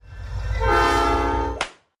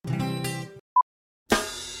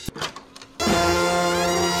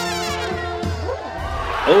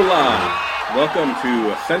Hola! Welcome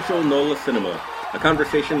to Essential NOLA Cinema, a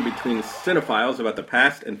conversation between cinephiles about the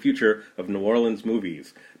past and future of New Orleans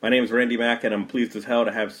movies. My name is Randy Mack, and I'm pleased as hell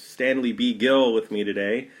to have Stanley B. Gill with me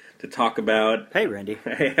today to talk about... Hey, Randy.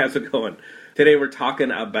 Hey, how's it going? Today we're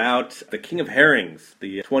talking about The King of Herrings,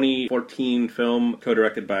 the 2014 film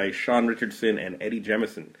co-directed by Sean Richardson and Eddie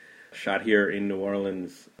Jemison. Shot here in New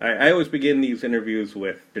Orleans. I always begin these interviews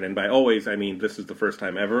with, and by always, I mean this is the first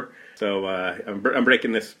time ever. So I'm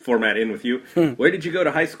breaking this format in with you. Where did you go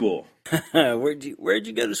to high school? Where'd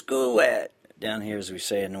you go to school at? Down here, as we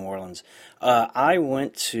say in New Orleans. I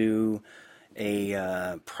went to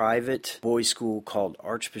a private boys' school called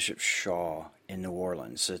Archbishop Shaw in New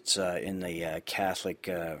Orleans. It's in the Catholic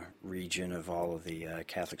region of all of the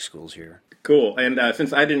Catholic schools here. Cool. And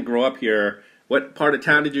since I didn't grow up here, what part of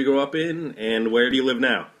town did you grow up in, and where do you live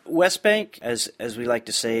now? West Bank, as we like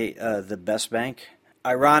to say, the best bank.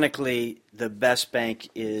 Ironically, the best bank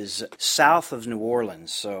is south of New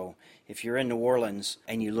Orleans, so if you're in New Orleans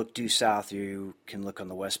and you look due south, you can look on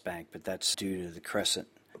the West Bank, but that's due to the Crescent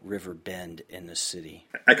River bend in the city.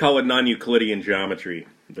 I call it non-Euclidean geometry,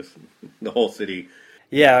 the whole city.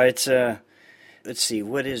 Yeah, it's, let's see,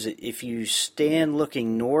 what is it? If you stand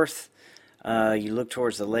looking north, you look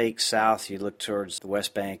towards the lake, south, you look towards the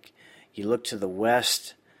West Bank. You look to the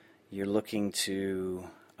west, you're looking to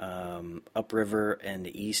upriver, and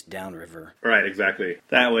the east, downriver. Right, exactly.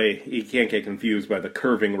 That way you can't get confused by the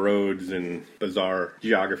curving roads and bizarre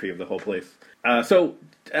geography of the whole place.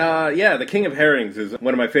 The King of Herrings is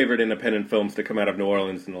one of my favorite independent films to come out of New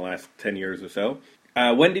Orleans in the last 10 years or so.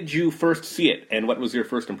 When did you first see it, and what was your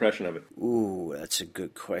first impression of it? Ooh, that's a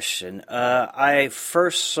good question. I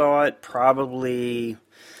first saw it probably,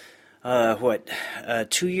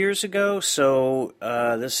 2 years ago? So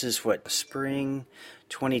this is, spring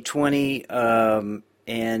 2020, and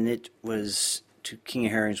it was, King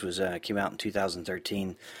of Herrings came out in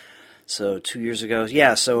 2013. So 2 years ago.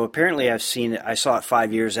 Yeah, so apparently I've seen it. I saw it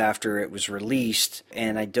 5 years after it was released,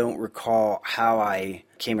 and I don't recall how I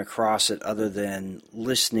came across it other than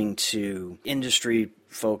listening to industry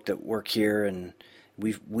folk that work here, and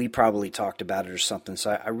we probably talked about it or something.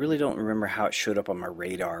 So I really don't remember how it showed up on my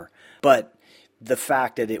radar. But the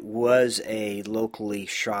fact that it was a locally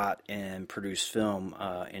shot and produced film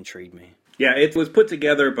intrigued me. Yeah, it was put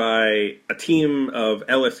together by a team of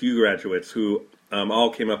LSU graduates who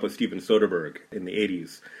all came up with Steven Soderbergh in the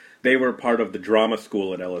 80s. They were part of the drama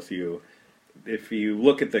school at LSU. If you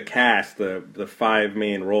look at the cast, the five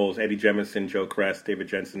main roles, Eddie Jemison, Joe Kress, David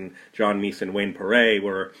Jensen, John Meese, and Wayne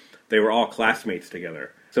Perret, they were all classmates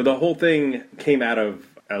together. So the whole thing came out of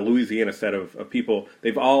a Louisiana set of people.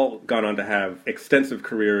 They've all gone on to have extensive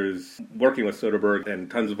careers working with Soderbergh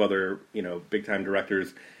and tons of other, big-time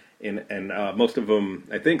directors. And most of them,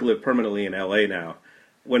 I think, live permanently in L.A. now.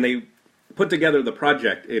 When they put together the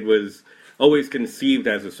project, it was always conceived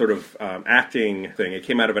as a sort of acting thing. It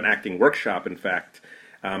came out of an acting workshop, in fact.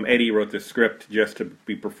 Eddie wrote the script just to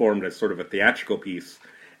be performed as sort of a theatrical piece,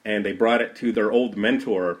 and they brought it to their old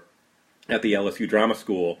mentor at the LSU Drama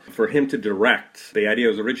School for him to direct. The idea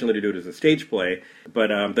was originally to do it as a stage play, but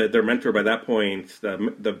their mentor by that point,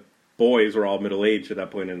 the boys were all middle-aged at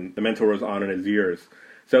that point, and the mentor was on in his years.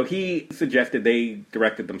 So he suggested they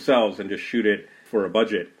direct it themselves and just shoot it for a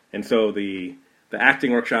budget. And so the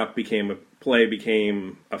acting workshop became a play,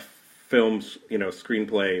 became a film,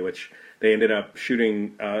 screenplay, which they ended up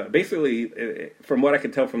shooting. Basically, from what I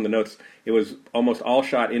could tell from the notes, it was almost all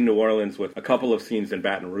shot in New Orleans with a couple of scenes in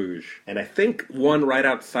Baton Rouge. And I think one right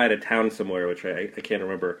outside of town somewhere, which I can't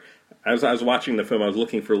remember. As I was watching the film, I was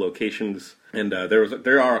looking for locations, and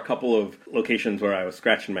there are a couple of locations where I was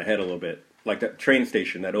scratching my head a little bit. Like that train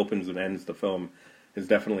station that opens and ends the film is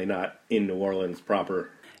definitely not in New Orleans proper.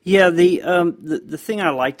 Yeah, the thing I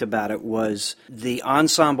liked about it was the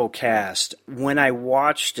ensemble cast. When I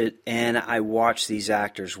watched it and I watched these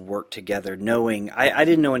actors work together, knowing I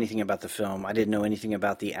didn't know anything about the film, I didn't know anything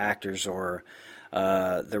about the actors or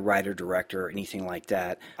the writer-director or anything like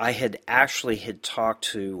that. I had talked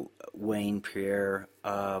to Wayne Perret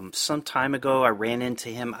some time ago. I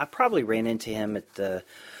probably ran into him at the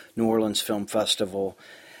New Orleans Film Festival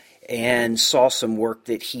and saw some work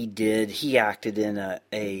that he did. He acted in a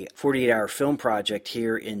 48-hour film project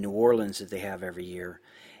here in New Orleans that they have every year.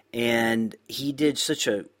 And he did such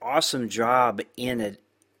an awesome job in it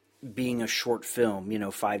being a short film,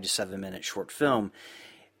 5 to 7 minute short film,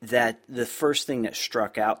 that the first thing that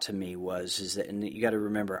struck out to me is that, and you got to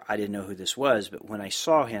remember, I didn't know who this was, but when I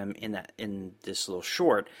saw him in this little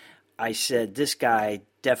short, I said, this guy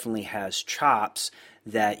definitely has chops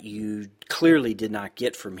that you clearly did not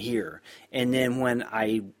get from here. And then when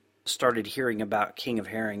I started hearing about King of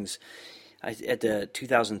Herrings at the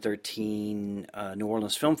 2013 New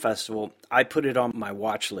Orleans Film Festival, I put it on my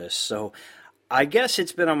watch list. So I guess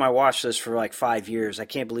it's been on my watch list for like 5 years. I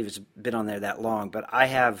can't believe it's been on there that long, but I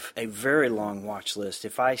have a very long watch list.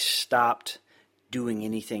 If I stopped doing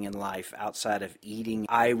anything in life outside of eating,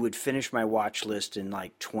 I would finish my watch list in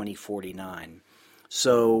like 2049.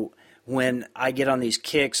 So when I get on these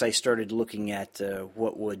kicks, I started looking at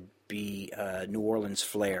what would be New Orleans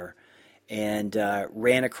flair, and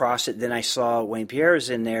ran across it. Then I saw Wayne Pierre's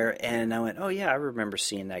in there, and I went, oh yeah, I remember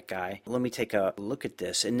seeing that guy. Let me take a look at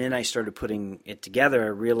this. And then I started putting it together. I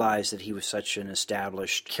realized that he was such an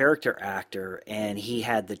established character actor, and he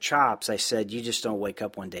had the chops. I said, you just don't wake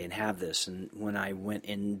up one day and have this. And when I went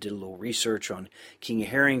and did a little research on King of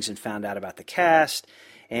Herrings and found out about the cast,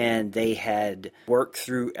 and they had worked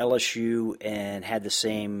through LSU and had the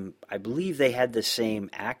same, I believe they had the same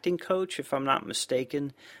acting coach, if I'm not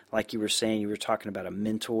mistaken. Like you were saying, you were talking about a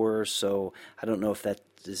mentor, so I don't know if that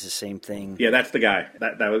is the same thing. Yeah, that's the guy.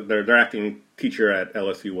 That was their acting teacher at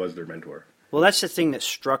LSU was their mentor. Well, that's the thing that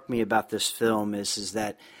struck me about this film is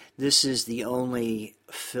that this is the only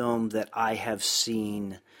film that I have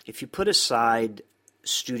seen, if you put aside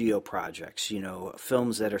studio projects,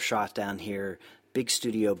 films that are shot down here, big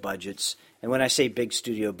studio budgets, and when I say big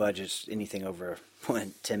studio budgets, anything over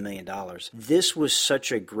 $10 million. This was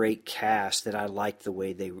such a great cast that I liked the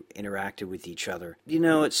way they interacted with each other.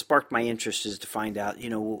 It sparked my interest is to find out,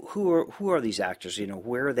 who are these actors?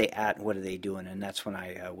 Where are they at and what are they doing? And that's when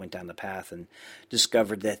I went down the path and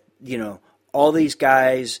discovered that, all these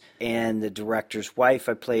guys and the director's wife,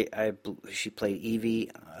 she played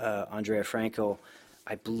Evie, Andrea Franco.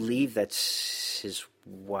 I believe that's his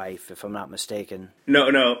wife, if I'm not mistaken.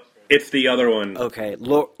 No, it's the other one. Okay,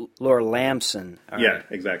 Laura Lamson. Yeah, right,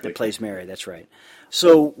 exactly. that plays Mary, that's right.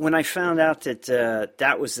 So when I found out that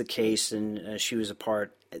that was the case and she was a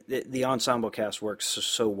part, the ensemble cast works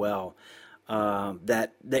so well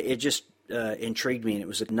that it just intrigued me, and it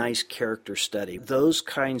was a nice character study. Those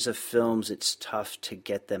kinds of films, it's tough to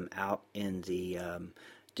get them out in the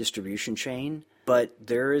distribution chain. But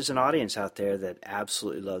there is an audience out there that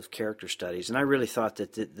absolutely loves character studies, and I really thought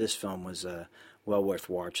that this film was well worth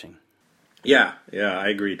watching. Yeah, I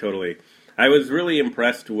agree totally. I was really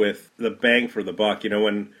impressed with the bang for the buck.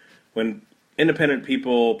 When independent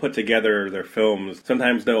people put together their films,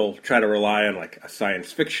 sometimes they'll try to rely on like a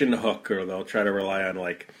science fiction hook, or they'll try to rely on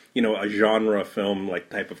like a genre film like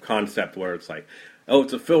type of concept where it's like, oh,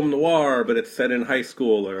 it's a film noir, but it's set in high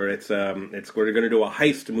school, or it's we're going to do a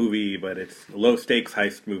heist movie, but it's a low stakes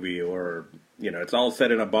heist movie, or it's all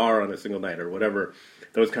set in a bar on a single night, or whatever.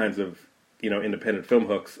 Those kinds of independent film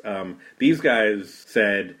hooks. These guys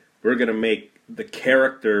said we're going to make the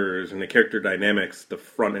characters and the character dynamics the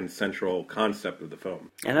front and central concept of the film.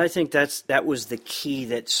 And I think that was the key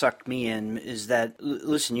that sucked me in, is that,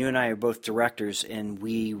 listen, you and I are both directors, and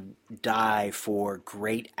we die for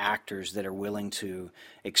great actors that are willing to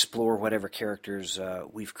explore whatever characters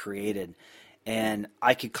we've created. And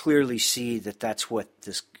I could clearly see that that's what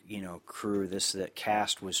this crew, the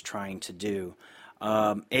cast was trying to do.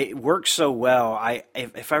 It worked so well.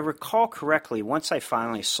 If I recall correctly, once I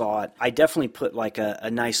finally saw it, I definitely put like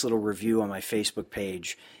a nice little review on my Facebook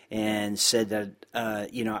page and said that,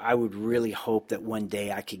 I would really hope that one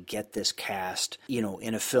day I could get this cast,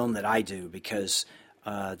 in a film that I do, because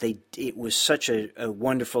it was such a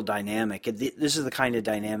wonderful dynamic. This is the kind of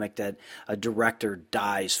dynamic that a director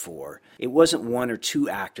dies for. It wasn't one or two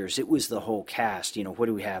actors. It was the whole cast. What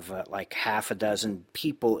do we have? Like half a dozen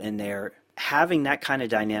people in there. Having that kind of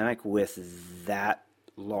dynamic with that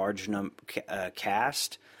large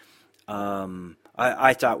cast,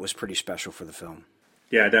 I thought was pretty special for the film.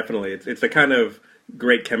 Yeah, definitely. It's a kind of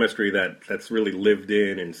great chemistry that's really lived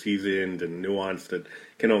in and seasoned and nuanced that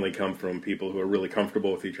can only come from people who are really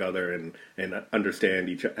comfortable with each other and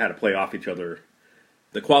understand how to play off each other.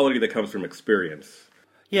 The quality that comes from experience.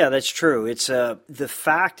 Yeah, that's true. It's the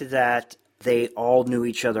fact that they all knew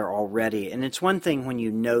each other already. And it's one thing when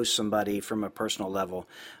you know somebody from a personal level.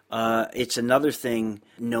 It's another thing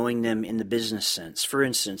knowing them in the business sense. For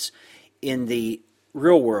instance, in the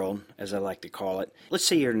real world, as I like to call it, let's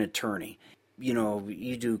say you're an attorney.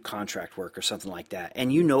 You do contract work or something like that,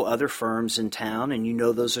 and you know other firms in town, and you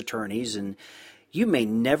know those attorneys, and you may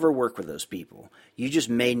never work with those people. You just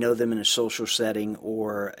may know them in a social setting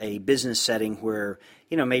or a business setting where,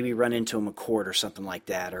 maybe run into them in court or something like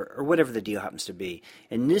that, or whatever the deal happens to be.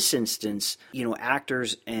 In this instance,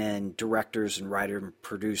 actors and directors and writers and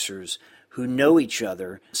producers who know each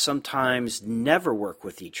other sometimes never work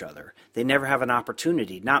with each other. They never have an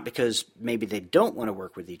opportunity, not because maybe they don't want to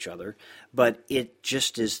work with each other, but it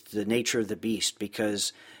just is the nature of the beast,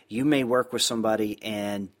 because you may work with somebody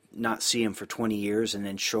and not see him for 20 years and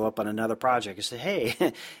then show up on another project and say,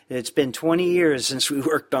 hey, it's been 20 years since we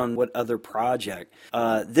worked on what other project.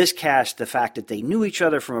 This cast, the fact that they knew each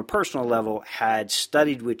other from a personal level, had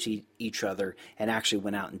studied with each other, and actually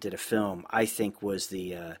went out and did a film, I think was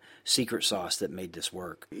the secret sauce that made this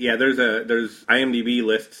work. Yeah, there's IMDb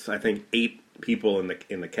lists, I think, 8 people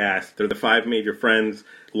in the cast. They're the 5 major friends.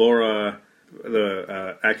 Laura,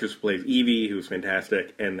 the actress who plays Evie, who's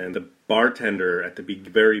fantastic, and then the bartender at the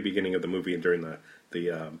very beginning of the movie and during the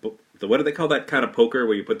what do they call that kind of poker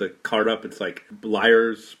where you put the card up? It's like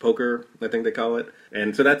liar's poker, I think they call it.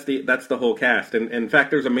 And so that's the whole cast. And in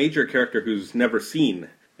fact, there's a major character who's never seen,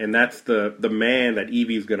 and that's the man that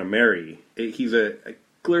Evie's going to marry. He's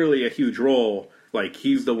clearly a huge role. Like,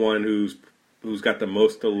 he's the one who's got the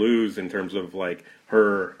most to lose in terms of like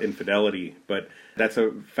her infidelity. But that's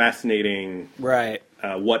a fascinating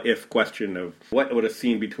what if question of what would a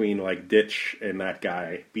scene between like Ditch and that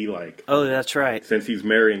guy be like. Oh, that's right. Since he's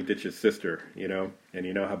marrying Ditch's sister, and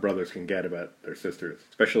you know how brothers can get about their sisters,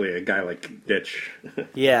 especially a guy like Ditch.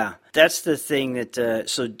 Yeah, that's the thing that.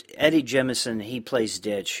 So Eddie Jemison, he plays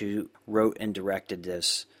Ditch, who wrote and directed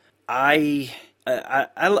this. I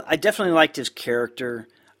definitely liked his character.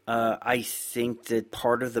 I think that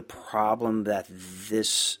part of the problem that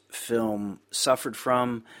this film suffered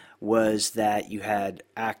from was that you had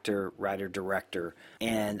actor, writer, director,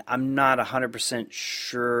 and I'm not 100%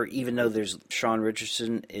 sure, even though there's Sean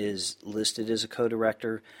Richardson is listed as a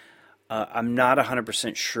co-director, I'm not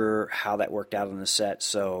 100% sure how that worked out on the set.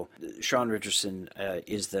 So Sean Richardson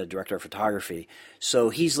is the director of photography, so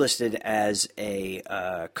he's listed as a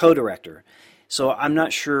co-director. So I'm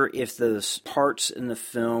not sure if those parts in the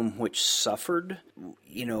film which suffered,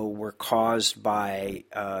 were caused by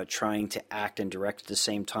trying to act and direct at the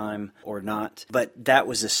same time or not. But that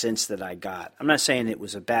was the sense that I got. I'm not saying it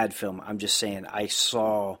was a bad film. I'm just saying I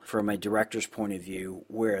saw, from a director's point of view,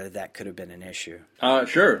 where that could have been an issue.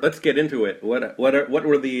 Sure. Let's get into it. What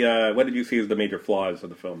did you see as the major flaws of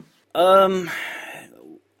the film? I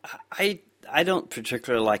don't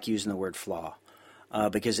particularly like using the word flaw.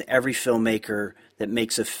 Because every filmmaker that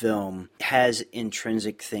makes a film has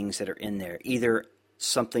intrinsic things that are in there. Either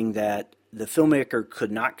something that the filmmaker could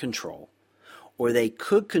not control, or they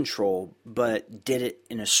could control but did it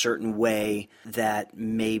in a certain way that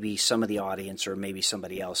maybe some of the audience or maybe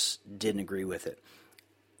somebody else didn't agree with it.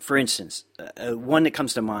 For instance, one that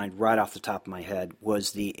comes to mind right off the top of my head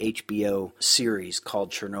was the HBO series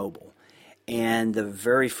called Chernobyl. And the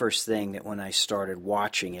very first thing that when I started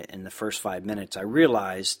watching it, in the first 5 minutes, I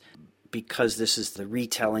realized, because this is the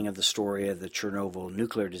retelling of the story of the Chernobyl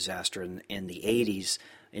nuclear disaster in the 80s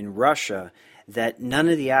in Russia, that none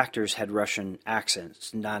of the actors had Russian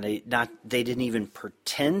accents. They didn't even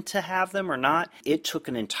pretend to have them or not. It took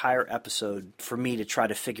an entire episode for me to try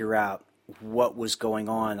to figure out what was going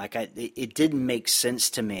on. It didn't make sense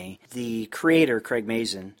to me. The creator, Craig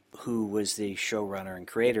Mazin, who was the showrunner and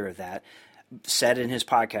creator of that, said in his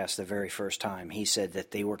podcast the very first time, he said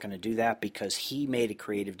that they were going to do that because he made a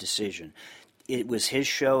creative decision. It was his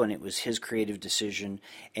show and it was his creative decision,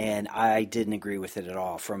 and I didn't agree with it at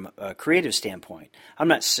all from a creative standpoint. I'm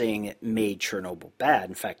not saying it made Chernobyl bad.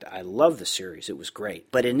 In fact, I love the series. It was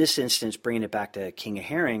great. But in this instance, bringing it back to King of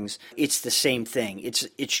Herrings, it's the same thing.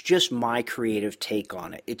 It's just my creative take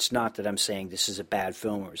on it. It's not that I'm saying this is a bad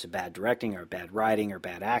film or it's a bad directing or bad writing or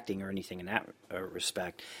bad acting or anything in that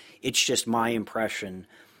respect. It's just my impression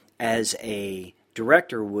as a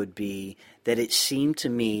director would be that it seemed to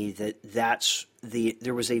me that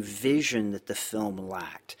there was a vision that the film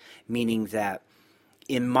lacked, meaning that,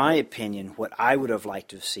 in my opinion, what I would have liked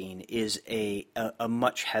to have seen is a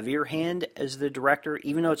much heavier hand as the director.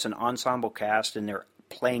 Even though it's an ensemble cast and they're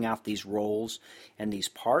playing out these roles and these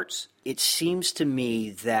parts, it seems to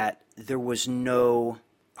me that there was no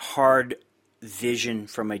hard vision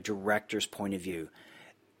from a director's point of view.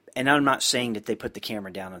 And I'm not saying that they put the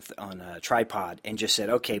camera down on a tripod and just said,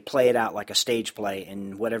 okay, play it out like a stage play,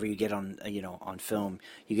 and whatever you get on film,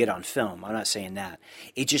 you get on film. I'm not saying that.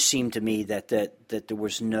 It just seemed to me that there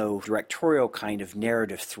was no directorial kind of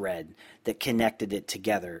narrative thread that connected it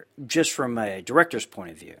together, just from a director's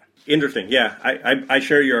point of view. Interesting. Yeah, I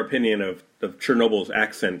share your opinion of Chernobyl's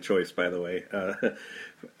accent choice, by the way.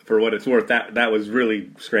 For what it's worth, that was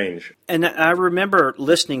really strange. And I remember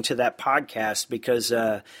listening to that podcast because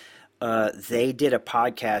they did a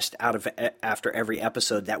podcast after every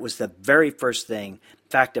episode. That was the very first thing. In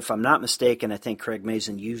fact, if I'm not mistaken, I think Craig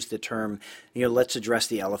Mazin used the term, let's address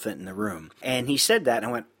the elephant in the room. And he said that, and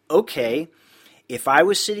I went, okay, if I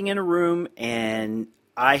was sitting in a room and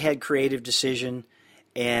I had creative decision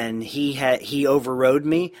and he overrode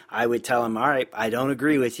me, I would tell him, all right, I don't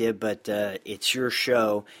agree with you, but it's your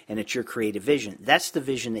show and it's your creative vision. That's the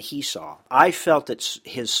vision that he saw. I felt that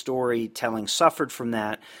his storytelling suffered from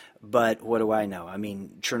that, but what do I know? I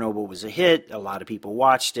mean, Chernobyl was a hit. A lot of people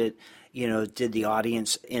watched it. Did the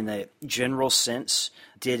audience, in a general sense,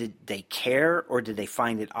 did they care, or did they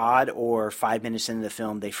find it odd, or 5 minutes into the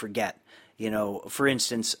film they forget? For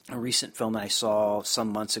instance, a recent film I saw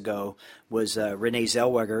some months ago was Renee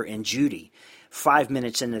Zellweger and Judy. 5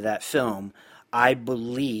 minutes into that film, I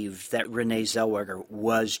believed that Renee Zellweger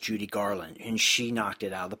was Judy Garland, and she knocked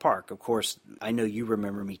it out of the park. Of course, I know you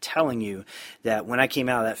remember me telling you that when I came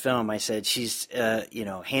out of that film, I said she's,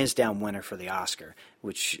 hands down winner for the Oscar,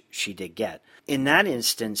 which she did get. In that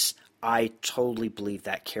instance, I totally believe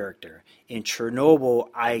that character. In Chernobyl,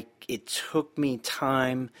 it took me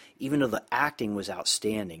time, even though the acting was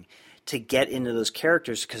outstanding, to get into those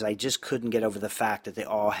characters because I just couldn't get over the fact that they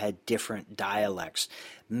all had different dialects.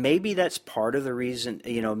 Maybe that's part of the reason,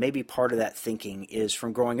 maybe part of that thinking is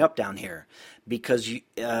from growing up down here, because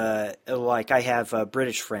like I have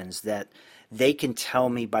British friends that they can tell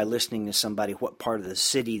me by listening to somebody what part of the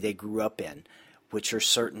city they grew up in, which are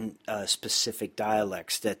certain specific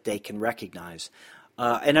dialects that they can recognize.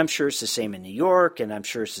 And I'm sure it's the same in New York, and I'm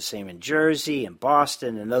sure it's the same in Jersey and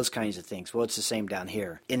Boston and those kinds of things. Well, it's the same down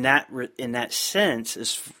here. In that sense,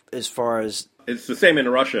 as far as... It's the same in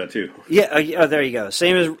Russia, too. Yeah, there you go.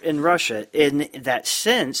 Same as in Russia. In that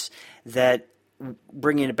sense, that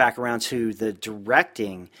bringing it back around to the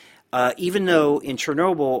directing... even though in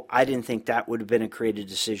Chernobyl, I didn't think that would have been a creative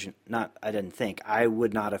decision. I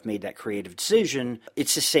would not have made that creative decision.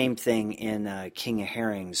 It's the same thing in King of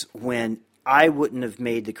Herrings, when I wouldn't have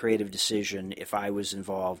made the creative decision if I was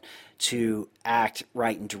involved to act,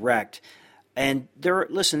 write, and direct. And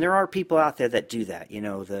there are people out there that do that.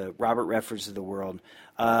 The Robert Redfords of the world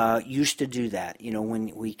used to do that.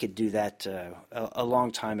 When we could do that a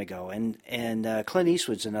long time ago. And Clint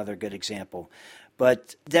Eastwood's another good example.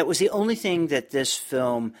 But that was the only thing that this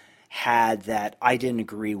film had that I didn't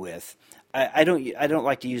agree with. I don't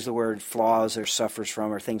like to use the word flaws or suffers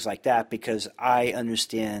from or things like that, because I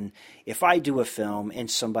understand if I do a film and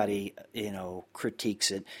somebody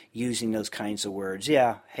critiques it using those kinds of words.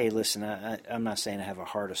 Yeah, hey, listen, I'm not saying I have a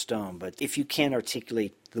heart of stone, but if you can't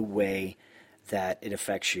articulate the way that it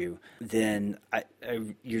affects you, then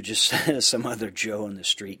you're just some other Joe on the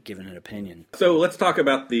street giving an opinion. So let's talk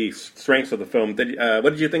about the strengths of the film. What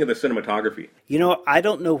did you think of the cinematography? I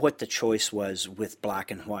don't know what the choice was with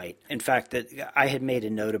black and white. In fact, I had made a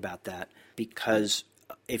note about that, because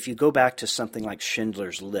if you go back to something like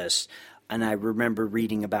Schindler's List, and I remember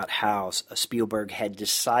reading about how Spielberg had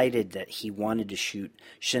decided that he wanted to shoot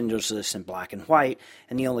Schindler's List in black and white,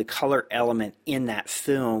 and the only color element in that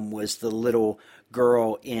film was the little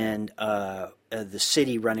girl in the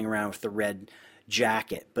city running around with the red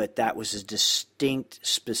jacket. But that was a distinct,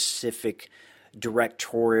 specific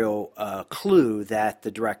directorial clue that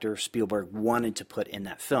the director, Spielberg, wanted to put in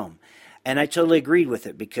that film. And I totally agreed with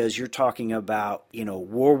it, because you're talking about,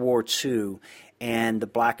 World War II, and the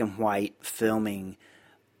black and white filming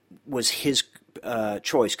was his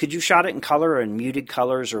choice. Could you shot it in color and muted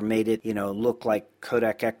colors, or made it, look like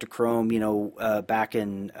Kodak Ektachrome, back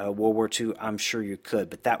in World War II? I'm sure you could,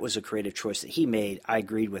 but that was a creative choice that he made. I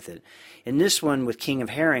agreed with it. In this one with King of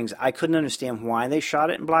Herrings, I couldn't understand why they shot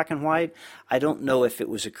it in black and white. I don't know if it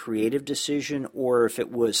was a creative decision or if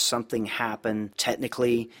it was something happened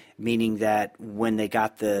technically, meaning that when they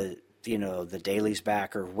got the dailies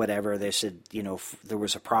back or whatever, they said, there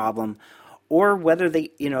was a problem, or whether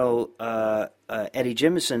they, Eddie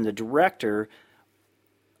Jemison, the director,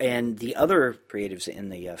 and the other creatives in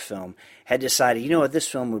the film had decided, this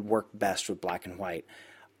film would work best with black and white.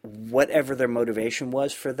 Whatever their motivation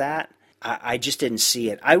was for that, I just didn't see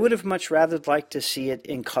it. I would have much rather liked to see it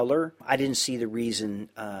in color. I didn't see the reason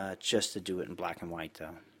just to do it in black and white,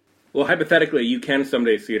 though. Well, hypothetically, you can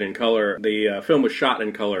someday see it in color. The film was shot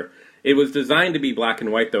in color. It was designed to be black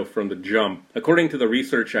and white, though, from the jump. According to the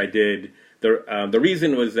research I did, the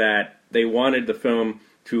reason was that they wanted the film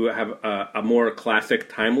to have a more classic,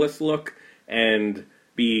 timeless look and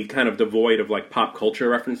be kind of devoid of pop culture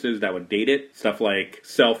references that would date it. Stuff like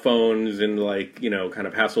cell phones and kind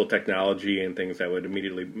of hassle technology and things that would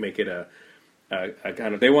immediately make it a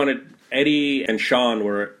kind of... They wanted... Eddie and Sean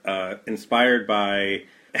were inspired by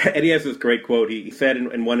Eddie has this great quote. He said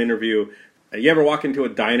in one interview, you ever walk into a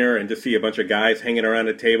diner and just see a bunch of guys hanging around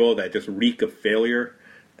a table that just reek of failure?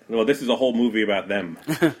 Well, this is a whole movie about them.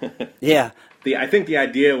 Yeah. I think the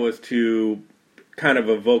idea was to kind of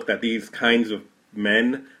evoke that these kinds of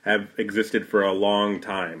men have existed for a long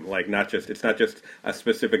time. Like, it's not just a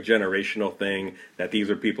specific generational thing, that these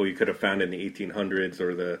are people you could have found in the 1800s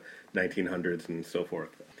or the 1900s and so forth.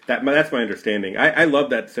 That's my understanding. I love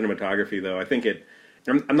that cinematography, though. I think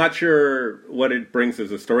I'm not sure what it brings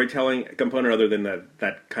as a storytelling component other than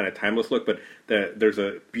that kind of timeless look, but there's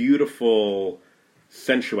a beautiful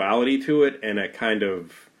sensuality to it and a kind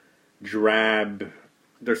of drab.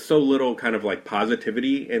 There's so little kind of like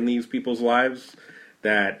positivity in these people's lives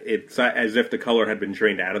that it's as if the color had been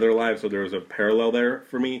drained out of their lives, so there was a parallel there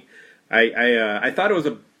for me. I thought it was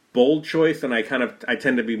a bold choice, and I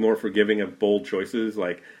tend to be more forgiving of bold choices,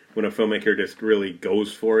 like when a filmmaker just really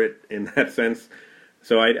goes for it in that sense.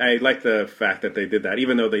 So I like the fact that they did that,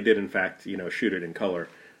 even though they did in fact, shoot it in color.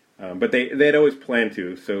 But they had always planned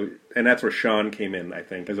to. So, and that's where Sean came in, I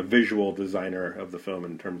think, as a visual designer of the film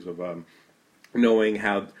in terms of knowing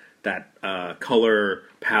how that color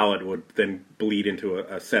palette would then bleed into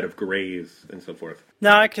a set of grays and so forth.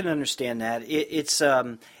 No, I can understand that. It's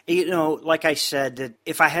like I said, that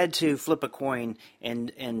if I had to flip a coin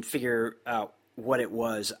and figure out what it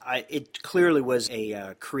was, it clearly was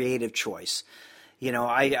a creative choice.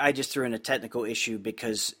 I just threw in a technical issue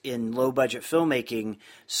because in low-budget filmmaking,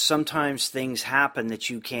 sometimes things happen that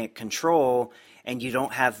you can't control, and you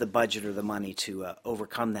don't have the budget or the money to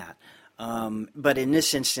overcome that. But in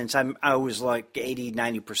this instance, I was like 80,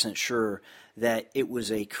 90% sure that it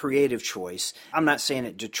was a creative choice. I'm not saying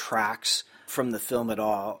it detracts from the film at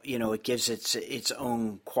all. It gives its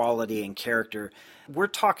own quality and character. We're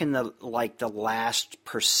talking the last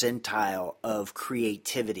percentile of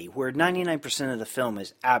creativity, where 99% of the film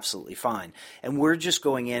is absolutely fine. And we're just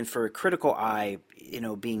going in for a critical eye,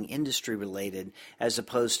 being industry related, as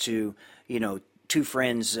opposed to, two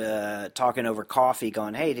friends talking over coffee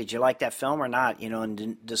going, hey, did you like that film or not?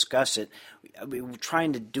 And discuss it. We're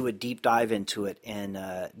trying to do a deep dive into it and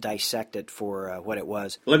dissect it for what it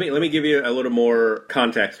was. Let me give you a little more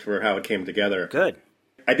context for how it came together. Good.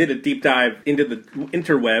 I did a deep dive into the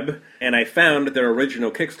interweb, and I found their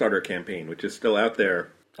original Kickstarter campaign, which is still out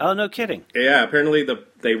there. Oh, no kidding. Yeah, apparently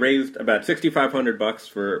they raised about $6,500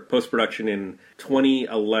 for post-production in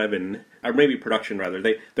 2011, or maybe production rather.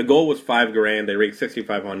 The goal was $5,000. They raised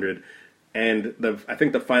 $6,500, and I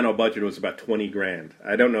think the final budget was about $20,000.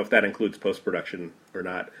 I don't know if that includes post-production or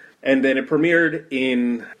not. And then it premiered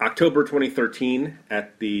in October 2013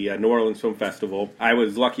 at the New Orleans Film Festival. I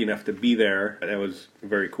was lucky enough to be there. That was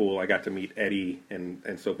very cool. I got to meet Eddie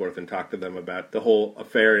and so forth and talk to them about the whole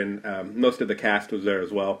affair, and most of the cast was there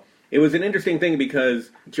as well. It was an interesting thing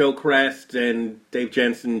because Joe Crest and Dave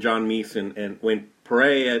Jensen, John Meese, and Wayne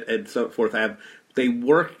Perret and so forth, they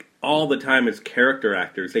work all the time as character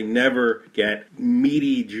actors. They never get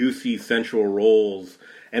meaty, juicy, sensual roles.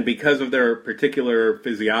 And because of their particular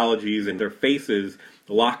physiologies and their faces,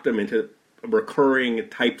 locked them into recurring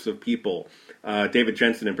types of people. David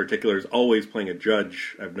Jensen in particular is always playing a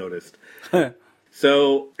judge, I've noticed.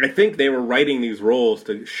 So I think they were writing these roles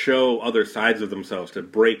to show other sides of themselves, to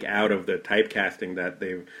break out of the typecasting that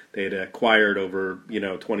they had acquired over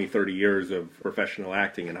 20, 30 years of professional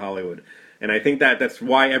acting in Hollywood. And I think that's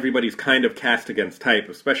why everybody's kind of cast against type,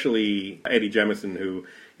 especially Eddie Jemison, who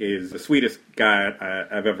is the sweetest guy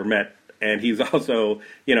I've ever met. And he's also,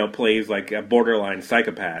 plays like a borderline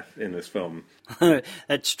psychopath in this film.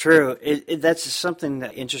 That's true. That's something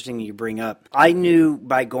that interesting you bring up. I knew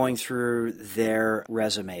by going through their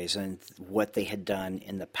resumes and what they had done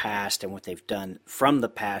in the past and what they've done from the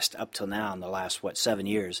past up till now in the last, 7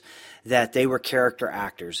 years, that they were character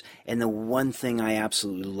actors. And the one thing I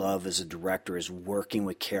absolutely love as a director is working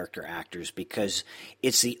with character actors, because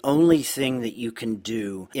it's the only thing that you can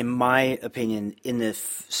do, in my opinion, in the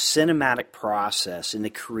cinematic process, in the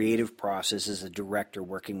creative process as a director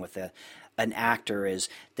working with an actor, is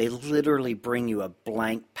they literally bring you a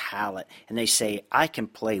blank palette and they say, I can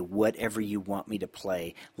play whatever you want me to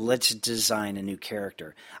play. Let's design a new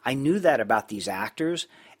character. I knew that about these actors,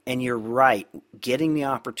 and you're right. Getting the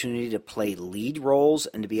opportunity to play lead roles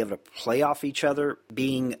and to be able to play off each other,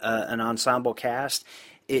 being an ensemble cast,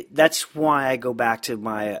 that's why I go back to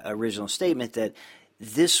my original statement that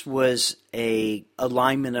this was a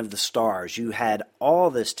alignment of the stars. You had all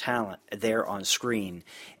this talent there on screen,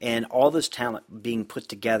 and all this talent being put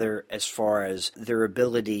together as far as their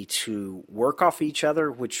ability to work off each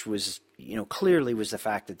other, which was, clearly was the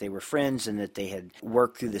fact that they were friends and that they had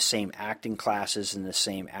worked through the same acting classes and the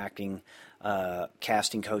same acting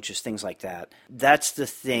casting coaches, things like that. That's the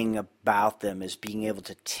thing about them, is being able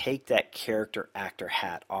to take that character actor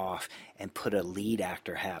hat off and put a lead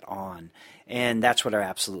actor hat on. And that's what I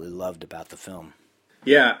absolutely loved about the film.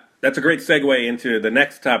 Yeah, that's a great segue into the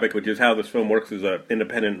next topic, which is how this film works as an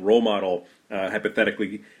independent role model,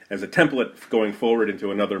 hypothetically, as a template going forward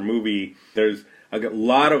into another movie. There's a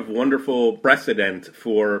lot of wonderful precedent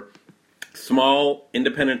for small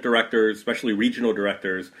independent directors, especially regional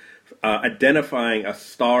directors, identifying a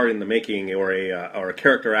star in the making or a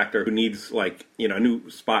character actor who needs a new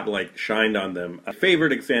spotlight shined on them. A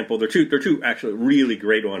favorite example, they're two actually really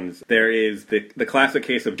great ones. There is the classic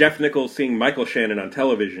case of Jeff Nichols seeing Michael Shannon on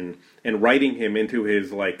television and writing him into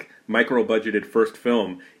his micro-budgeted first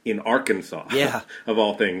film in Arkansas, of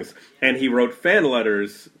all things. And he wrote fan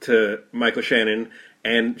letters to Michael Shannon,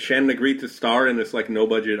 and Shannon agreed to star in this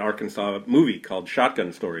no-budget Arkansas movie called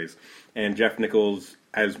Shotgun Stories. And Jeff Nichols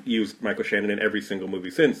has used Michael Shannon in every single movie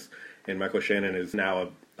since. And Michael Shannon is now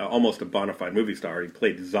almost a bona fide movie star. He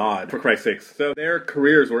played Zod, for Christ's sakes. So their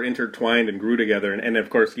careers were intertwined and grew together. And of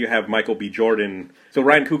course, you have Michael B. Jordan. So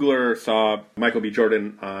Ryan Coogler saw Michael B.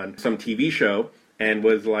 Jordan on some TV show and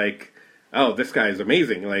was like, oh, this guy is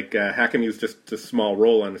amazing. How come he was just a small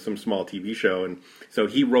role on some small TV show? And so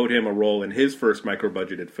he wrote him a role in his first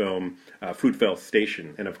micro-budgeted film, Fruitvale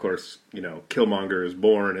Station. And of course, Killmonger is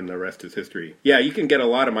born and the rest is history. Yeah, you can get a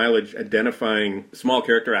lot of mileage identifying small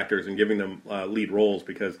character actors and giving them lead roles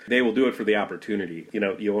because they will do it for the opportunity.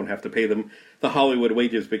 You won't have to pay them the Hollywood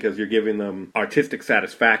wages because you're giving them artistic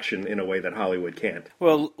satisfaction in a way that Hollywood can't.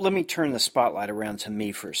 Well, let me turn the spotlight around to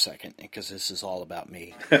me for a second, because this is all about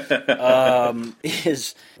me.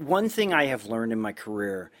 Is one thing I have learned in my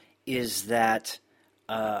career is that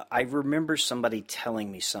I remember somebody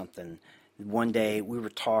telling me something. One day we were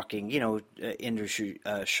talking, industry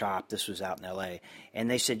shop, this was out in L.A.,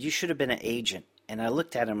 and they said, you should have been an agent. And I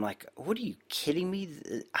looked at him like, what are you kidding me?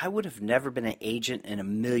 I would have never been an agent in a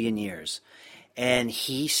million years. And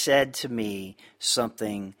he said to me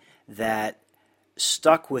something that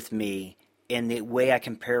stuck with me, and the way I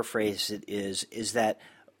can paraphrase it is that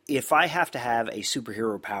if I have to have a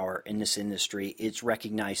superhero power in this industry, it's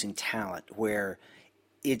recognizing talent where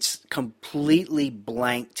it's completely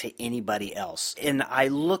blank to anybody else. And I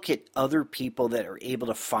look at other people that are able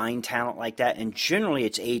to find talent like that, and generally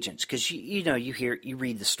it's agents, because you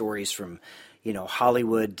read the stories from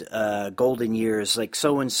Hollywood golden years, like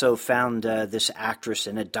so-and-so found this actress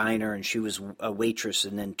in a diner and she was a waitress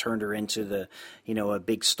and then turned her into a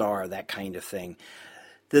big star, that kind of thing.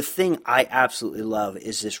 The thing I absolutely love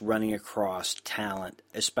is this running across talent,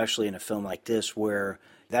 especially in a film like this, where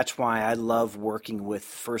that's why I love working with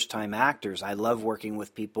first-time actors. I love working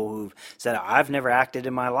with people who've said, I've never acted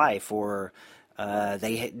in my life, or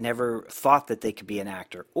they had never thought that they could be an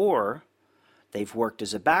actor, or they've worked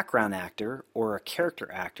as a background actor or a character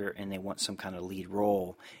actor and they want some kind of lead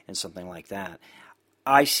role in something like that.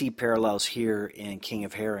 I see parallels here in King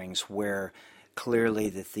of Herrings, where clearly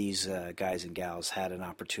that these guys and gals had an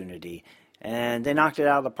opportunity, and they knocked it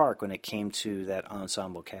out of the park when it came to that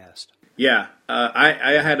ensemble cast. Yeah,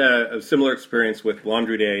 I had a similar experience with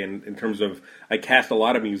Laundry Day in terms of I cast a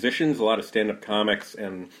lot of musicians, a lot of stand-up comics,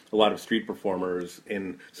 and a lot of street performers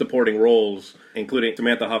in supporting roles, including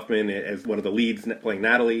Samantha Huffman as one of the leads playing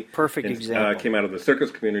Natalie. Perfect example. Came out of the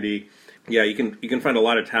circus community. Yeah, you can find a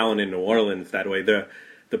lot of talent in New Orleans that way. The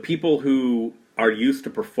people who are used to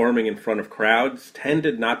performing in front of crowds tend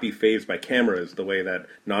to not be fazed by cameras the way that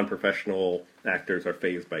non-professional actors are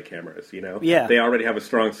fazed by cameras, Yeah. They already have a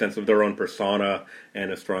strong sense of their own persona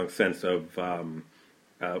and a strong sense of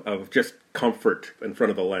just comfort in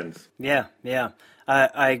front of the lens. Yeah.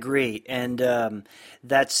 I agree. And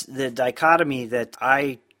that's the dichotomy that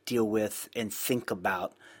I deal with and think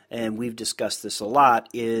about, and we've discussed this a lot,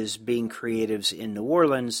 is being creatives in New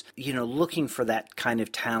Orleans, looking for that kind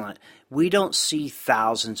of talent. We don't see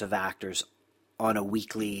thousands of actors on a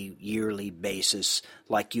weekly, yearly basis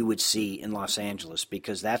like you would see in Los Angeles,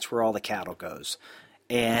 because that's where all the cattle goes.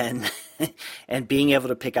 And and being able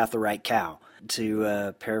to pick out the right cow,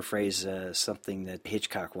 to paraphrase something that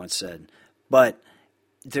Hitchcock once said. But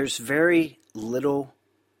there's very little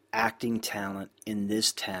acting talent in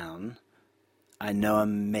this town I know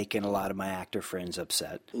I'm making a lot of my actor friends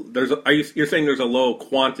upset. You're saying there's a low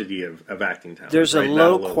quantity of acting talent? There's right? a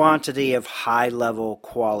low quantity of high-level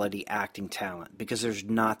quality acting talent because there's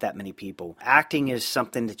not that many people. Acting is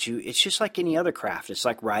something that it's just like any other craft. It's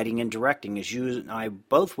like writing and directing. As you and I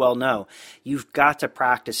both well know, you've got to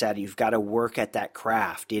practice at it. You've got to work at that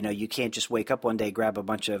craft. You can't just wake up one day, grab a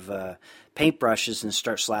bunch of paintbrushes and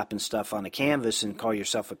start slapping stuff on a canvas and call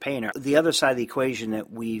yourself a painter. The other side of the equation that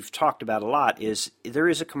we've talked about a lot is there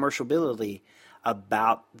is a commerciality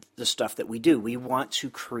about the stuff that we do. We want to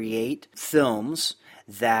create films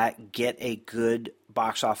that get a good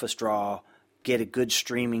box office draw, get a good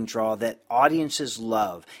streaming draw that audiences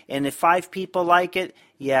love. And if 5 people like it,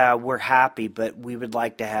 yeah, we're happy, but we would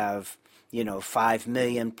like to have, 5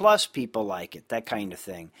 million plus people like it, that kind of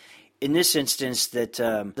thing. In this instance, that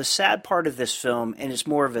the sad part of this film, and it's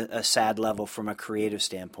more of a sad level from a creative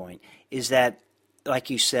standpoint, is that, like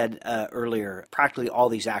you said earlier, practically all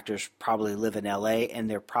these actors probably live in L.A., and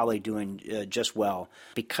they're probably doing just well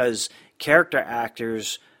because character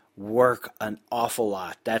actors work an awful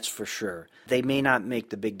lot, that's for sure. They may not make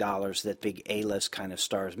the big dollars that big A-list kind of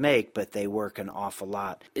stars make, but they work an awful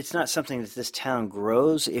lot. It's not something that this town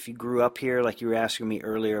grows. If you grew up here, like you were asking me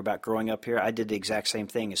earlier about growing up here, I did the exact same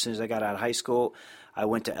thing. As soon as I got out of high school, I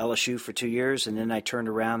went to LSU for 2 years, and then I turned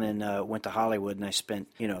around and went to Hollywood, and I spent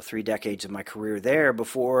 3 decades of my career there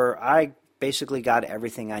before I basically got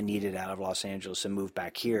everything I needed out of Los Angeles and moved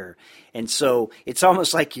back here. And so it's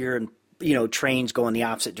almost like you're in trains going the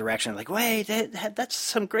opposite direction. Like, wait, that's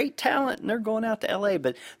some great talent, and they're going out to L.A.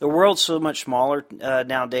 But the world's so much smaller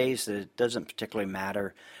nowadays that it doesn't particularly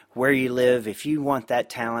matter where you live. If you want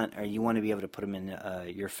that talent or you want to be able to put them in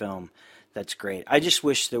your film, that's great. I just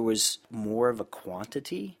wish there was more of a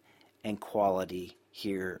quantity and quality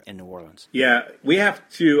here in New Orleans. Yeah, we have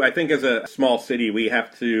to, I think as a small city, we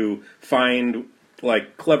have to find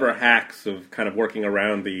clever hacks of kind of working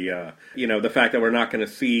around the fact that we're not going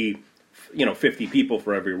to see 50 people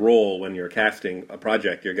for every role. When you're casting a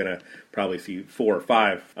project, you're going to probably see 4 or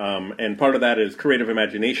 5. And part of that is creative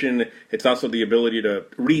imagination. It's also the ability to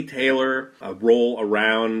retailor a role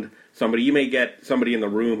around somebody. You may get somebody in the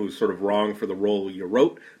room who's sort of wrong for the role you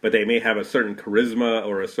wrote, but they may have a certain charisma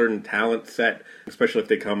or a certain talent set, especially if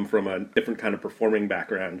they come from a different kind of performing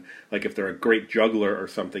background. Like if they're a great juggler or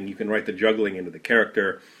something, you can write the juggling into the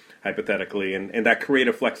character, hypothetically, and that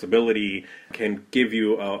creative flexibility can give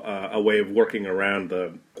you a way of working around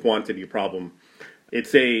the quantity problem.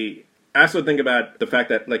 I also think about the fact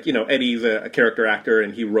that, Eddie's a character actor,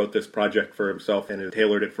 and he wrote this project for himself and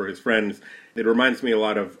tailored it for his friends. It reminds me a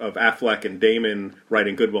lot of Affleck and Damon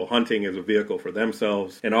writing Good Will Hunting as a vehicle for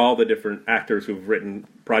themselves, and all the different actors who've written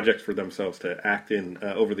projects for themselves to act in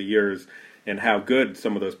over the years, and how good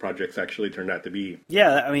some of those projects actually turned out to be.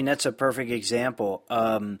 Yeah, I mean, that's a perfect example.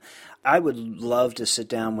 I would love to sit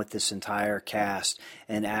down with this entire cast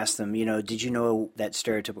and ask them, did you know that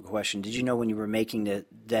stereotypical question? Did you know when you were making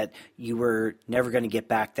that you were never going to get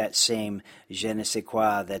back that same je ne sais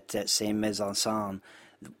quoi, that same mise en scène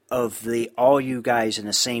of all you guys in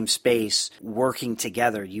the same space working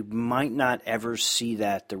together? You might not ever see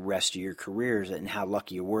that the rest of your careers, and how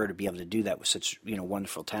lucky you were to be able to do that with such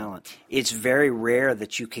wonderful talent. It's very rare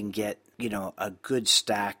that you can get a good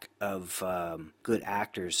stack of good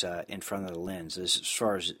actors in front of the lens. As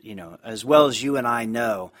far as as well as you and I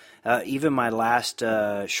know, even my last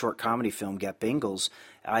short comedy film, Get Bingles,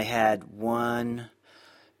 I had 1,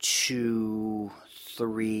 2,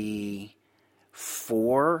 3,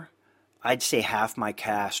 4, I'd say half my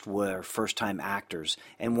cast were first-time actors,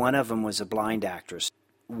 and one of them was a blind actress.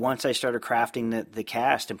 Once I started crafting the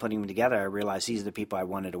cast and putting them together, I realized these are the people I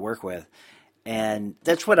wanted to work with. And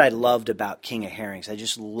that's what I loved about King of Herrings. I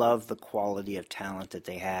just loved the quality of talent that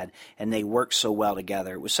they had, and they worked so well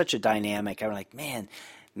together. It was such a dynamic. I was like, man,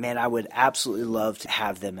 I would absolutely love to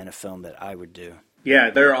have them in a film that I would do.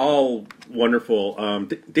 Yeah, they're all wonderful.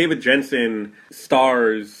 David Jensen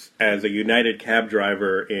stars as a United cab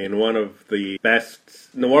driver in one of the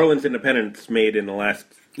best New Orleans independents made in the last...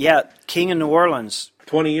 Yeah, King of New Orleans.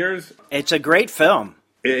 20 years? It's a great film.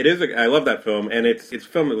 It is. I love that film, and it's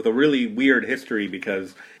filmed with a really weird history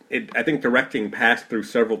because I think directing passed through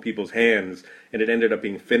several people's hands, and it ended up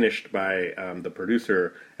being finished by the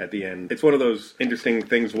producer at the end. It's one of those interesting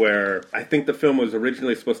things where I think the film was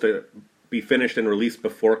originally supposed to be finished and released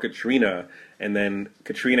before Katrina, and then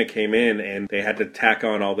Katrina came in, and they had to tack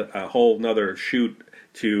on a whole nother shoot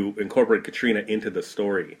to incorporate Katrina into the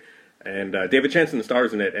story. And David Jensen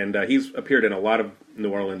stars in it, and he's appeared in a lot of New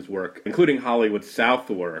Orleans work, including Hollywood South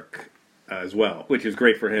work as well, which is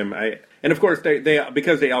great for him. And of course, they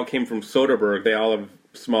because they all came from Soderbergh, they all have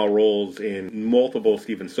small roles in multiple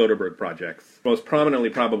Steven Soderbergh projects. Most prominently,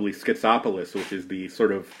 probably Schizopolis, which is the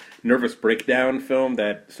sort of nervous breakdown film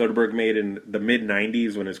that Soderbergh made in the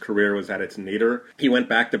mid-90s when his career was at its nadir. He went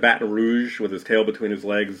back to Baton Rouge with his tail between his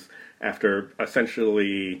legs after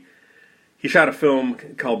essentially... He shot a film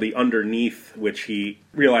called The Underneath, which he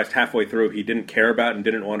realized halfway through he didn't care about and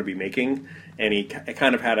didn't want to be making, and he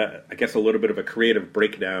kind of had, a little bit of a creative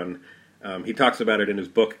breakdown. He talks about it in his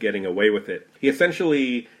book, Getting Away with It. He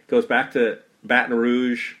essentially goes back to Baton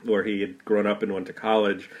Rouge, where he had grown up and went to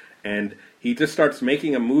college, and he just starts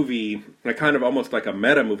making a movie, kind of almost like a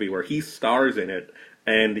meta movie, where he stars in it,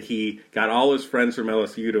 and he got all his friends from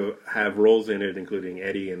LSU to have roles in it, including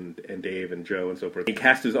Eddie and Dave and Joe and so forth. He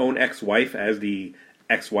cast his own ex-wife as the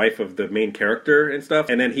ex-wife of the main character and stuff.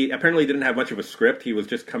 And then he apparently didn't have much of a script. He was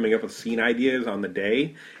just coming up with scene ideas on the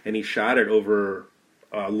day, and he shot it over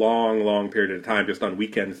a long, long period of time, just on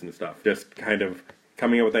weekends and stuff. Just kind of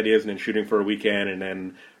coming up with ideas and then shooting for a weekend and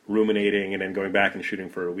then ruminating and then going back and shooting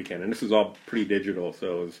for a weekend. And this is all pre-digital,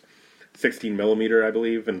 so it was 16 millimeter, I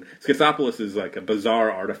believe. And Schizopolis is like a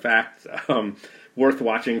bizarre artifact, worth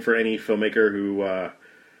watching for any filmmaker who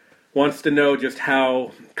wants to know just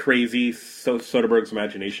how crazy Soderbergh's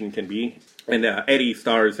imagination can be. And Eddie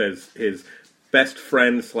stars as his best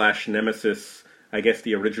friend / nemesis, I guess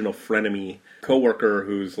the original frenemy coworker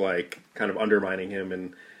who's like kind of undermining him,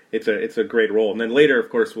 and it's a great role. And then later, of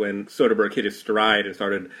course, when Soderbergh hit his stride and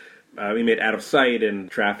started, he made Out of Sight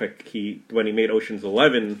and Traffic. When he made Ocean's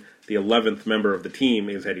 11, the 11th member of the team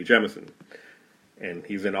is Eddie Jemison, and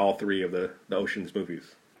he's in all three of the Ocean's movies.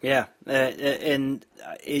 Yeah,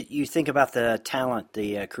 you think about the talent,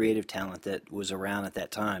 the creative talent that was around at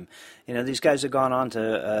that time. You know, these guys have gone on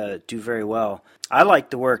to do very well. I like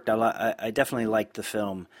the work. I definitely like the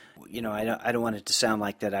film. You know, I don't want it to sound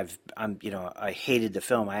like that I hated the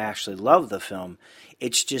film. I actually love the film.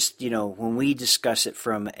 It's just, you know, when we discuss it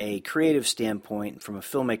from a creative standpoint, from a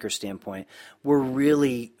filmmaker standpoint, we're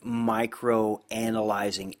really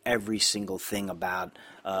micro-analyzing every single thing about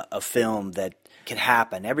a film that can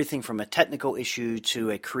happen. Everything from a technical issue to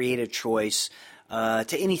a creative choice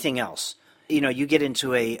to anything else. You know, you get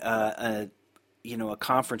into a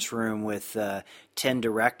conference room with 10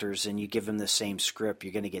 directors and you give them the same script,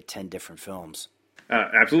 you're going to get 10 different films.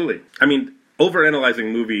 Absolutely. I mean,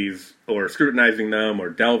 overanalyzing movies or scrutinizing them or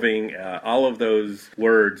delving, all of those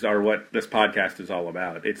words are what this podcast is all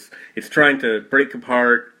about. It's trying to break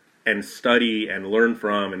apart and study and learn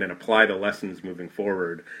from and then apply the lessons moving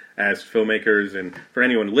forward as filmmakers. And for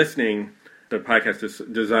anyone listening, the podcast is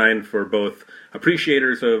designed for both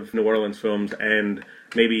appreciators of New Orleans films and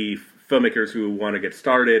maybe filmmakers who want to get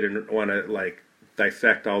started and want to like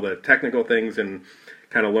dissect all the technical things and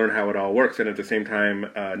kind of learn how it all works. And at the same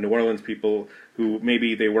time, New Orleans people who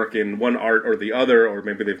maybe they work in one art or the other, or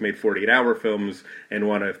maybe they've made 48-hour films and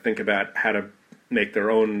want to think about how to make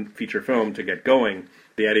their own feature film to get going.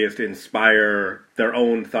 The idea is to inspire their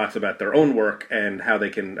own thoughts about their own work and how they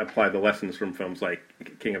can apply the lessons from films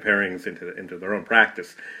like King of Herrings into their own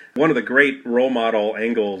practice. One of the great role model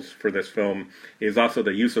angles for this film is also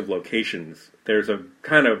the use of locations. There's a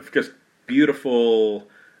kind of just beautiful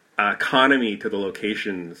economy to the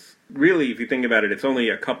locations. Really, if you think about it, it's only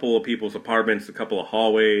a couple of people's apartments, a couple of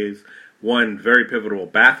hallways, one very pivotal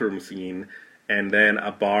bathroom scene, and then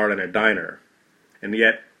a bar and a diner. And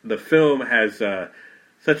yet, the film has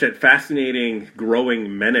such a fascinating,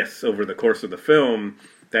 growing menace over the course of the film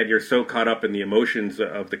that you're so caught up in the emotions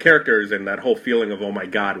of the characters and that whole feeling of, oh my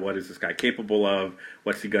God, what is this guy capable of?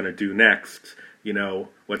 What's he going to do next? You know,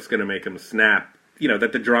 what's going to make him snap? You know,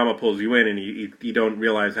 that the drama pulls you in and you don't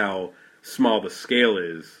realize how small the scale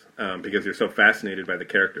is because you're so fascinated by the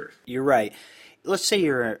characters. You're right. Let's say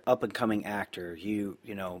you're an up-and-coming actor. You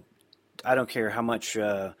know, I don't care how much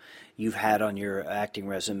you've had on your acting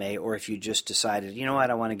resume, or if you just decided, you know what,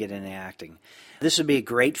 I want to get into acting. This would be a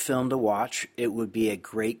great film to watch. It would be a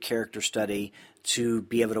great character study to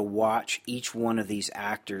be able to watch each one of these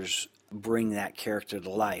actors bring that character to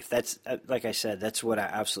life. That's, like I said, that's what I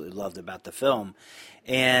absolutely loved about the film.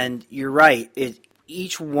 And you're right.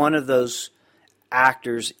 Each one of those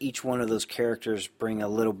actors, each one of those characters bring a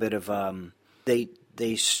little bit of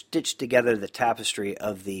they stitch together the tapestry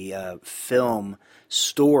of the film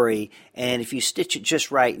story, and if you stitch it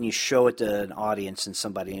just right and you show it to an audience and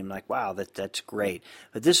somebody, and I'm like, wow, that's great.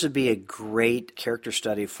 But this would be a great character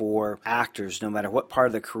study for actors, no matter what part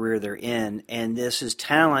of the career they're in. And this is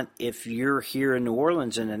talent. If you're here in New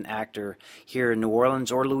Orleans and an actor here in New Orleans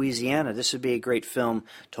or Louisiana, this would be a great film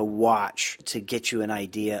to watch to get you an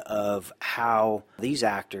idea of how these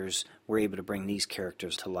actors were able to bring these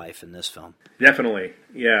characters to life in this film. Definitely,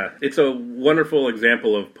 yeah. It's a wonderful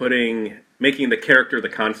example of making the character the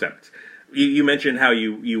concept. You mentioned how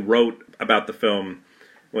you wrote about the film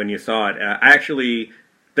when you saw it.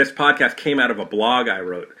 This podcast came out of a blog I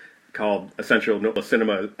wrote called Essential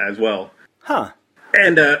Cinema as well. Huh.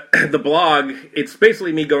 And the blog, it's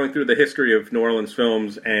basically me going through the history of New Orleans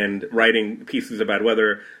films and writing pieces about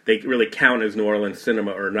whether they really count as New Orleans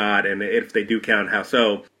cinema or not, and if they do count, how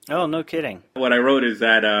so. Oh, no kidding. What I wrote is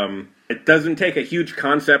that it doesn't take a huge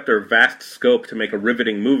concept or vast scope to make a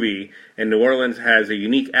riveting movie, and New Orleans has a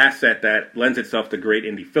unique asset that lends itself to great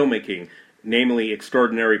indie filmmaking, namely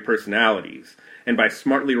extraordinary personalities. And by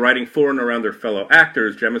smartly writing for and around their fellow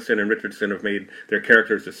actors, Jemison and Richardson have made their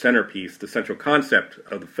characters the centerpiece, the central concept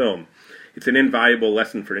of the film. It's an invaluable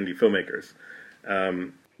lesson for indie filmmakers.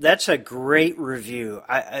 That's a great review.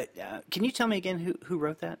 Can you tell me again who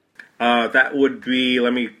wrote that? That would be.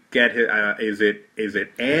 Let me get. Is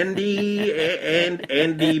it Andy and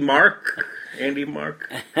Andy Mark? Andy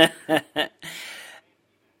Mark.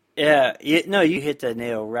 Yeah, you hit the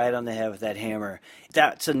nail right on the head with that hammer.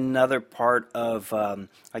 That's another part of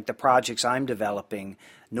the projects I'm developing.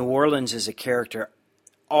 New Orleans is a character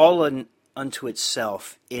all unto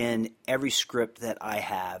itself in every script that I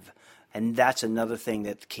have. And that's another thing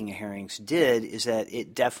that King of Herrings did, is that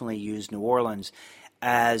it definitely used New Orleans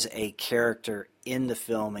as a character in the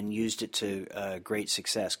film and used it to great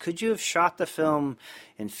success. Could you have shot the film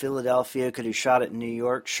in Philadelphia? Could you have shot it in New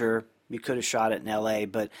York? Sure. You could have shot it in L.A.,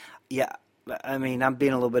 but yeah, I mean, I'm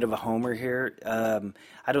being a little bit of a homer here.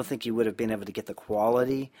 I don't think you would have been able to get the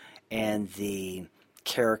quality and the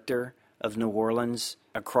character of New Orleans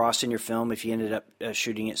across in your film if you ended up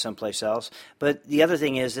shooting it someplace else. But the other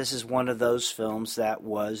thing is, this is one of those films that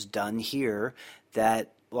was done here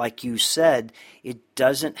that, like you said, it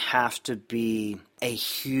doesn't have to be a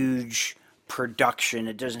huge production.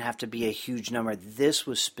 It doesn't have to be a huge number. This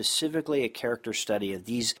was specifically a character study of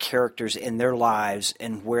these characters in their lives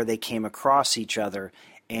and where they came across each other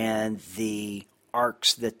and the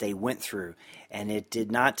arcs that they went through. And it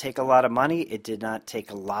did not take a lot of money. It did not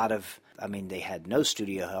take a lot of, they had no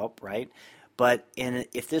studio help, right? But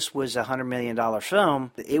if this was a $100 million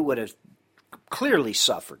film, it would have clearly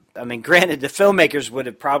suffered. Granted, the filmmakers would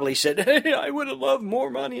have probably said, hey, I would have loved more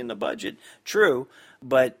money in the budget. True.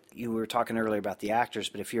 But you were talking earlier about the actors,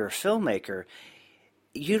 but if you're a filmmaker,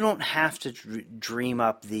 you don't have to dream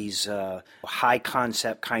up these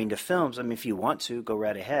high-concept kind of films. If you want to, go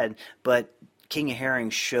right ahead. But King of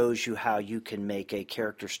Herrings shows you how you can make a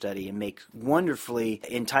character study and make wonderfully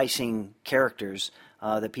enticing characters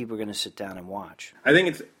that people are going to sit down and watch. I think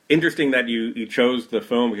it's interesting that you chose the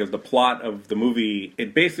film because the plot of the movie,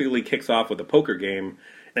 it basically kicks off with a poker game.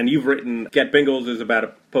 And you've written Get Bingles is about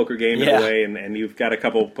a poker game in a way, and you've got a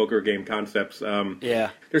couple poker game concepts.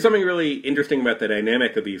 There's something really interesting about the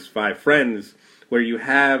dynamic of these five friends where you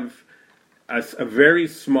have a very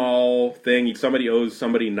small thing. Somebody owes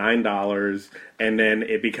somebody $9, and then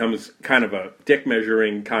it becomes kind of a dick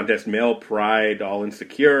measuring contest, male pride, all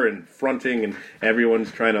insecure and fronting, and everyone's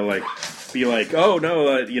trying to be like, oh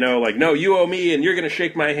no, no, you owe me, and you're going to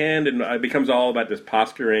shake my hand, and it becomes all about this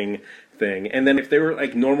posturing thing. And then if they were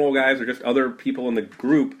normal guys or just other people in the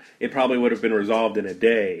group, it probably would have been resolved in a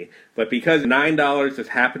day. But because $9 just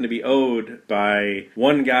happened to be owed by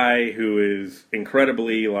one guy who is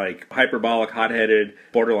incredibly hyperbolic, hot-headed,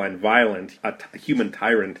 borderline violent, a human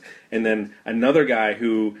tyrant, and then another guy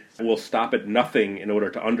who will stop at nothing in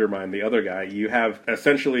order to undermine the other guy, you have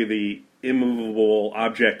essentially the immovable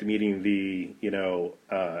object meeting the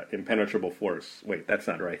impenetrable force. Wait, that's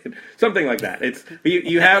not right. Something like that. It's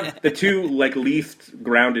you have the two least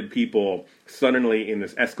grounded people suddenly in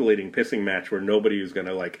this escalating pissing match where nobody is going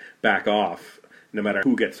to back off no matter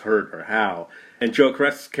who gets hurt or how. And Joe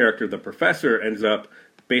Crest's character, the professor, ends up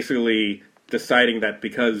basically deciding that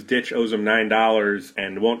because Ditch owes him $9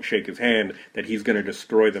 and won't shake his hand, that he's going to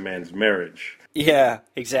destroy the man's marriage. Yeah,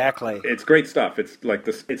 exactly. It's great stuff. It's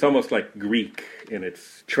this. It's almost like Greek in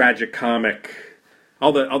its tragic comic,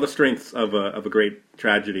 all the strengths of a great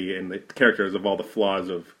tragedy and the characters of all the flaws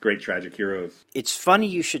of great tragic heroes. It's funny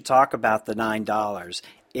you should talk about the $9,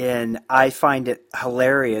 and I find it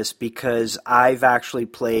hilarious because I've actually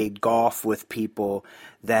played golf with people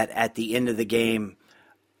that at the end of the game.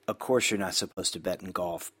 Of course, you're not supposed to bet in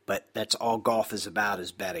golf, but that's all golf is about,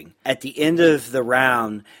 is betting. At the end of the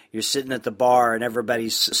round, you're sitting at the bar and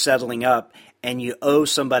everybody's settling up, and you owe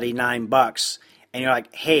somebody $9, and you're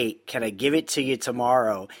like, hey, can I give it to you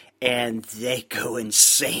tomorrow? And they go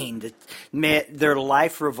insane. Man, their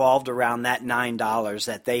life revolved around that $9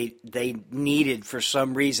 that they needed for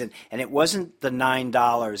some reason. And it wasn't the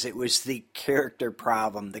 $9. It was the character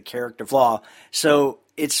problem, the character flaw. So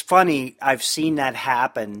it's funny. I've seen that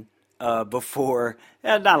happen before.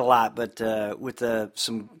 Not a lot, but with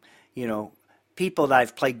some, people that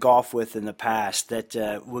I've played golf with in the past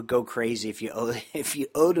that would go crazy if you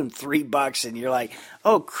owed them $3 and you're like,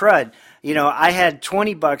 oh crud, I had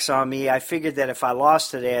 $20 on me. I figured that if I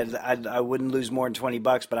lost today, I wouldn't lose more than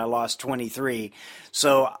 $20, but I lost 23.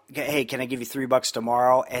 So hey, can I give you $3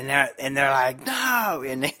 tomorrow? And they're like, no,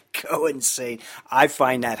 and they go insane. I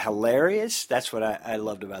find that hilarious. That's what I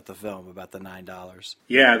loved about the film, about the $9.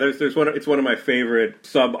 Yeah, it's one of my favorite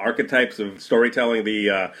sub archetypes of storytelling.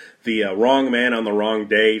 The wrong man on the wrong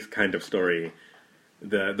day kind of story.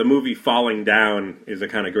 The movie Falling Down is a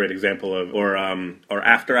kind of great example of, or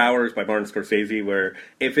After Hours by Martin Scorsese, where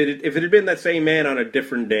if it had been that same man on a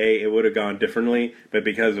different day, it would have gone differently. But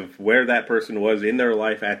because of where that person was in their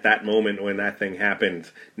life at that moment when that thing happened,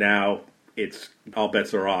 now it's all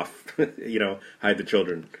bets are off. Hide the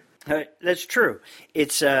children. That's true.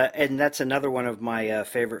 It's and that's another one of my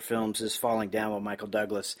favorite films is Falling Down with Michael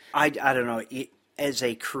Douglas. I don't know. As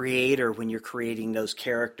a creator, when you're creating those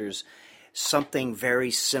characters, something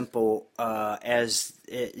very simple as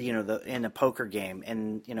in a poker game,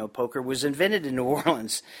 and poker was invented in New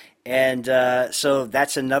Orleans, and so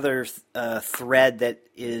that's another thread that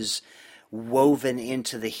is woven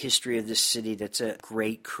into the history of this city. That's a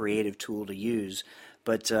great creative tool to use,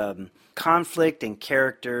 but conflict and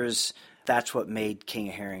characters. That's what made King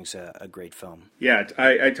of Herrings a great film. Yeah,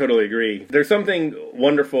 I totally agree. There's something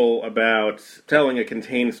wonderful about telling a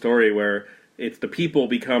contained story where it's the people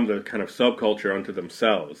become the kind of subculture unto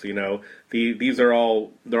themselves. They're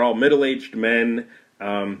all middle-aged men.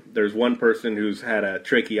 There's one person who's had a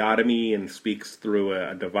tracheotomy and speaks through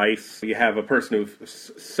a device. You have a person who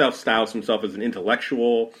self-styles himself as an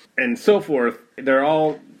intellectual, and so forth. They're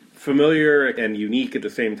all familiar and unique at the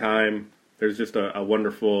same time. There's just a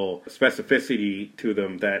wonderful specificity to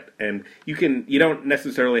them and you don't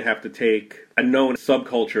necessarily have to take a known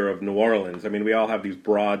subculture of New Orleans. I mean, we all have these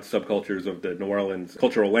broad subcultures of the New Orleans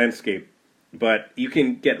cultural landscape, but you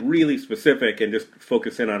can get really specific and just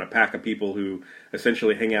focus in on a pack of people who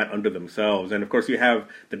essentially hang out under themselves. And of course you have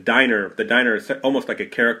the diner. The diner is almost like a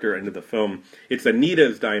character into the film. It's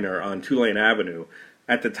Anita's Diner on Tulane Avenue.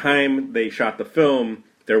 At the time they shot the film,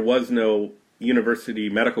 there was no University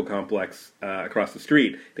Medical Complex across the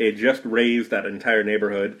street. They had just raised that entire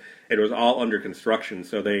neighborhood. It was all under construction,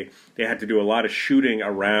 so they had to do a lot of shooting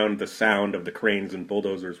around the sound of the cranes and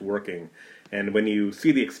bulldozers working. And when you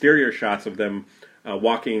see the exterior shots of them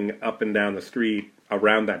walking up and down the street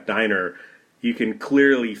around that diner, you can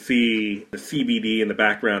clearly see the CBD in the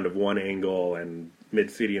background of one angle and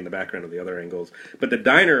Mid-City in the background of the other angles. But the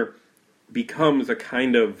diner becomes a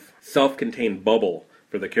kind of self-contained bubble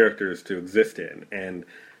for the characters to exist in. And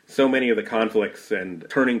so many of the conflicts and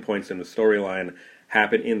turning points in the storyline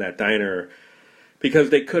happen in that diner because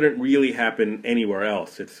they couldn't really happen anywhere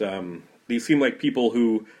else. These seem like people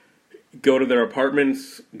who go to their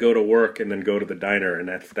apartments, go to work, and then go to the diner, and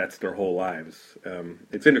that's their whole lives.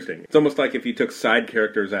 It's interesting. It's almost like if you took side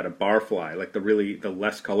characters out of Barfly, like the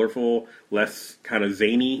less colorful, less kind of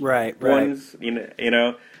zany ones,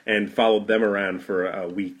 and followed them around for a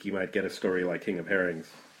week, you might get a story like King of Herrings.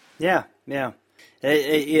 Yeah.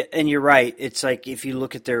 And you're right. It's like if you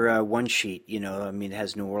look at their one sheet, it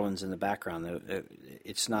has New Orleans in the background.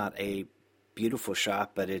 It's not a beautiful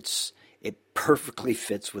shot, but it perfectly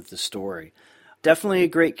fits with the story. Definitely a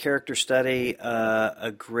great character study,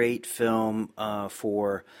 a great film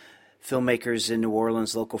for filmmakers in New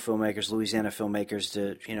Orleans, local filmmakers, Louisiana filmmakers.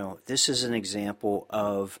 This is an example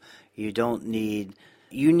of you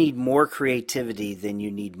need more creativity than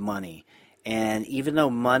you need money. And even though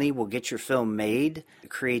money will get your film made,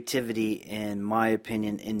 creativity, in my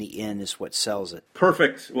opinion, in the end is what sells it.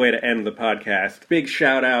 Perfect way to end the podcast. Big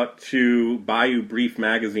shout out to Bayou Brief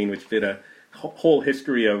Magazine, which did a whole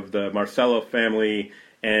history of the Marcello family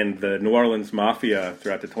and the New Orleans Mafia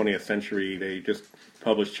throughout the 20th century. They just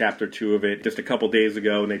published chapter 2 of it just a couple days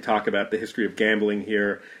ago, and they talk about the history of gambling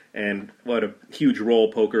here and what a huge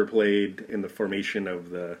role poker played in the formation of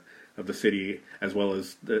the city, as well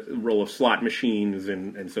as the role of slot machines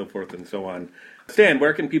and so forth and so on. Stan,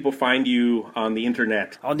 where can people find you on the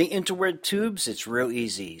internet? On the interweb tubes, it's real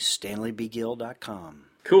easy. StanleyBgill.com.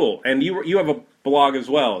 Cool. And you have a blog as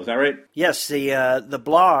well, is that right? Yes, the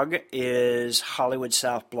blog is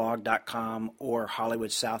hollywoodsouthblog.com or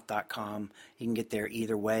hollywoodsouth.com. You can get there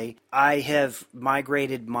either way. I have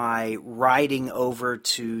migrated my writing over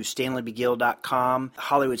to stanleybegill.com.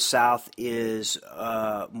 Hollywood South is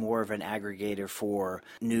more of an aggregator for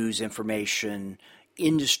news, information,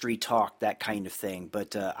 industry talk, that kind of thing.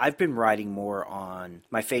 But I've been writing more on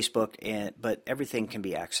my Facebook, but everything can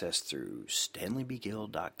be accessed through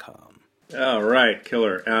stanleybegill.com. All right,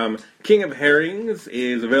 killer. King of Herrings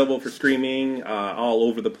is available for streaming all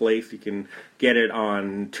over the place. You can get it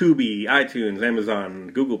on Tubi, iTunes,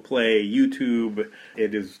 Amazon, Google Play, YouTube.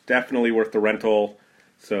 It is definitely worth the rental.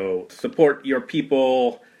 So support your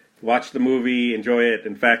people. Watch the movie. Enjoy it.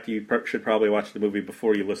 In fact, you should probably watch the movie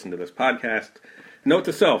before you listen to this podcast. Note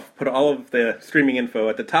to self, put all of the streaming info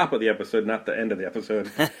at the top of the episode, not the end of the episode,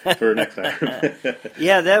 for next time.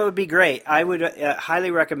 Yeah, that would be great. I would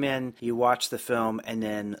highly recommend you watch the film and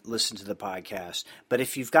then listen to the podcast. But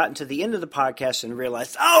if you've gotten to the end of the podcast and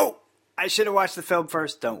realized, oh, I should have watched the film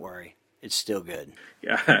first, don't worry. It's still good.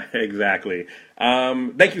 Yeah, exactly.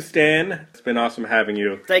 Thank you, Stan. It's been awesome having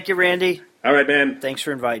you. Thank you, Randy. All right, man. Thanks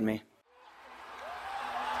for inviting me.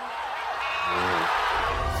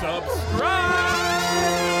 Subscribe,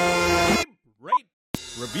 rate,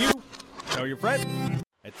 review, tell your friends,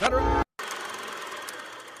 etc.